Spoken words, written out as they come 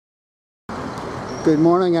Good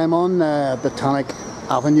morning, I'm on Botanic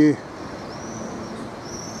Avenue.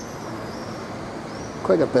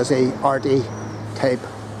 Quite a busy, arty type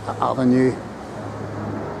avenue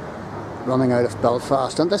running out of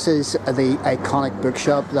Belfast, and this is the iconic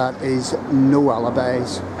bookshop that is No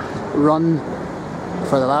Alibis, run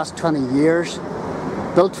for the last 20 years,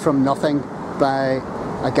 built from nothing by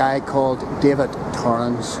a guy called David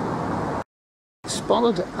Torrance.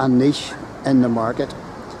 Spotted a niche in the market,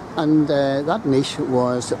 and that niche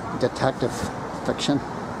was detective fiction.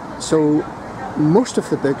 So most of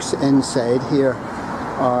the books inside here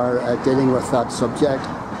are dealing with that subject,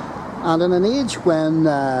 and in an age when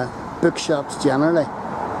bookshops generally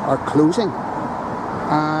are closing,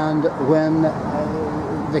 and when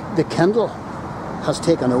the Kindle has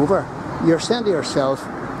taken over, you're saying to yourself,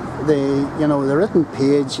 the written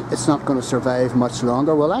page, it's not going to survive much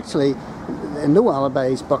longer. Well, actually, No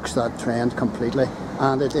Alibis bucks that trend completely,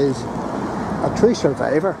 and it is a true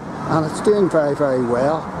survivor, and it's doing very, very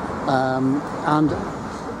well. And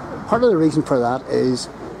part of the reason for that is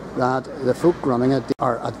that the folk running it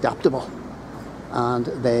are adaptable, and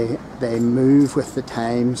they move with the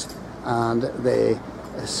times, and they're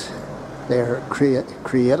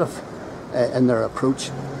creative in their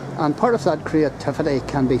approach. And part of that creativity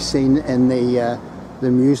can be seen in the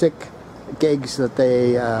music gigs that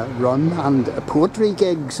they run, and poetry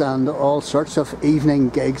gigs, and all sorts of evening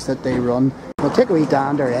gigs that they run. We'll take a wee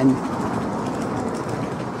dander in.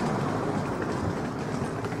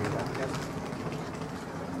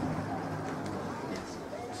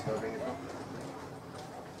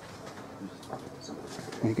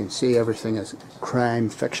 You can see everything is crime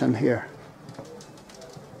fiction here.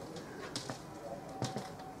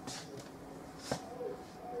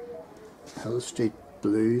 Hill Street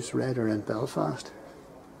Blues writer in Belfast,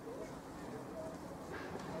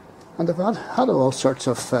 and they've had all sorts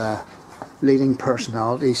of leading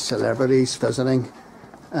personalities, celebrities visiting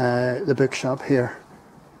the bookshop here.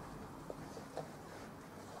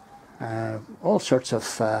 All sorts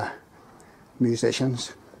of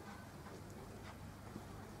musicians.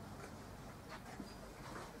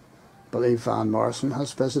 I believe Van Morrison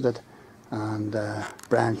has visited, and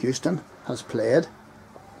Brian Houston has played,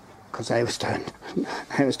 because I was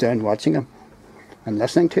down watching him and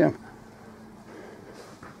listening to him.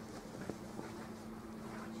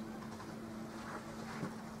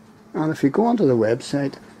 And if you go onto the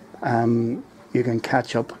website, you can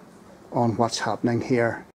catch up on what's happening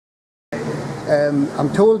here.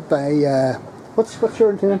 I'm told by what's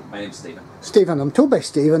your name? My name's Stephen. Stephen. I'm told by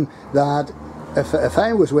Stephen that if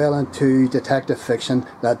I was well into detective fiction,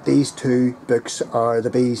 that these two books are the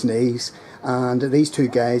bee's knees. And these two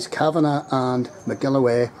guys, Kavanagh and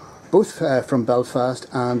McGilloway, both from Belfast,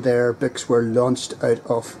 and their books were launched out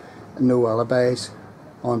of No Alibis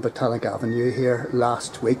on Botanic Avenue here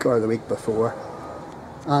last week or the week before.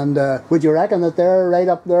 And would you reckon that they're right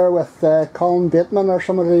up there with Colin Bateman or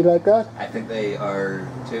somebody like that? I think they are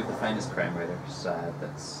two of the finest crime writers that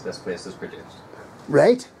this place has produced.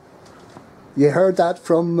 Right. You heard that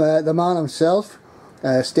from the man himself.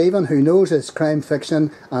 Stephen, who knows his crime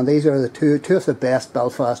fiction, and these are the two of the best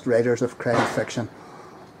Belfast writers of crime fiction.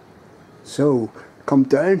 So come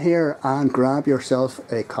down here and grab yourself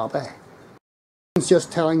a copy. He's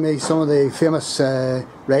just telling me some of the famous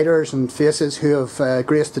writers and faces who have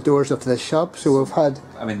graced the doors of this shop. So we've had,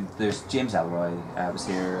 I mean, there's James Elroy. Was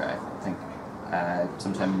here, I think,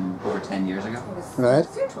 sometime over 10 years ago. right? He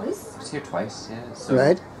was here twice. He was here twice, yeah. So,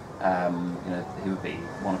 Right. He would be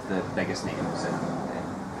one of the biggest names in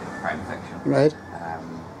crime fiction. Right.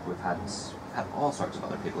 We've had all sorts of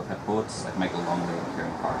other people. We've had poets like Michael Longley and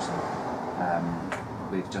Kieran Carson.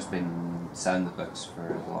 We've just been selling the books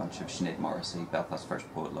for the launch of Sinead Morrissey, Belfast's first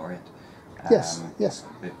poet laureate. Yes.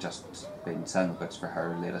 We've just been selling the books for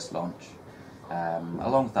her latest launch.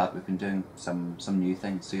 Along with that, we've been doing some new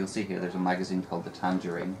things. So you'll see here there's a magazine called The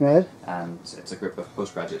Tangerine, Right. and it's a group of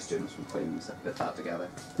postgraduate students from Queen's that put that together.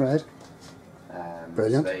 Right.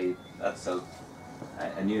 Brilliant. So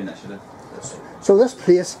that's a new initiative. So this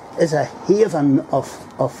place is a haven of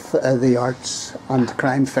the arts and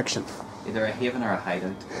crime fiction. Either a haven or a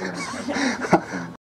hideout.